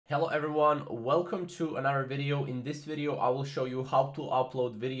Hello everyone, welcome to another video. In this video, I will show you how to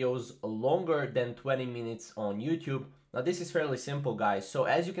upload videos longer than 20 minutes on YouTube. Now this is fairly simple, guys. So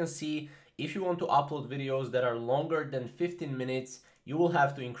as you can see, if you want to upload videos that are longer than 15 minutes, you will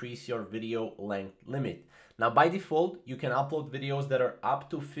have to increase your video length limit. Now by default, you can upload videos that are up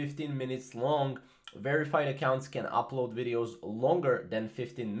to 15 minutes long. Verified accounts can upload videos longer than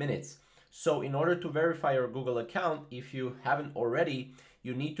 15 minutes. So in order to verify your Google account, if you haven't already,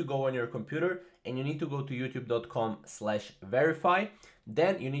 you need to go on your computer and you need to go to youtube.com/verify.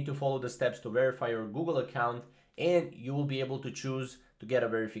 Then you need to follow the steps to verify your Google account, and you will be able to choose to get a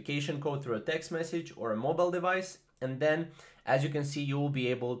verification code through a text message or a mobile device. And then, as you can see, you will be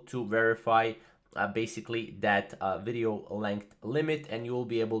able to verify basically that video length limit, and you will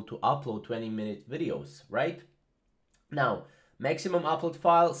be able to upload 20-minute videos, right? Now, maximum upload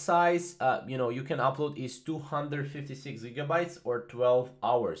file size, you can upload is 256 gigabytes or 12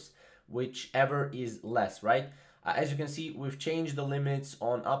 hours, whichever is less, right? As you can see, we've changed the limits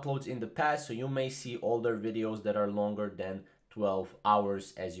on uploads in the past, so you may see older videos that are longer than 12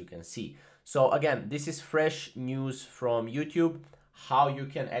 hours, as you can see. So again, this is fresh news from YouTube, how you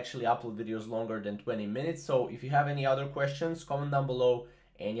can actually upload videos longer than 20 minutes. So if you have any other questions, comment down below,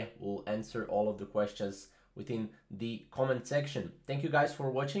 and yeah, we'll answer all of the questions within the comment section. Thank you guys for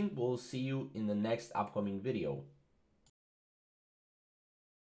watching. We'll see you in the next upcoming video.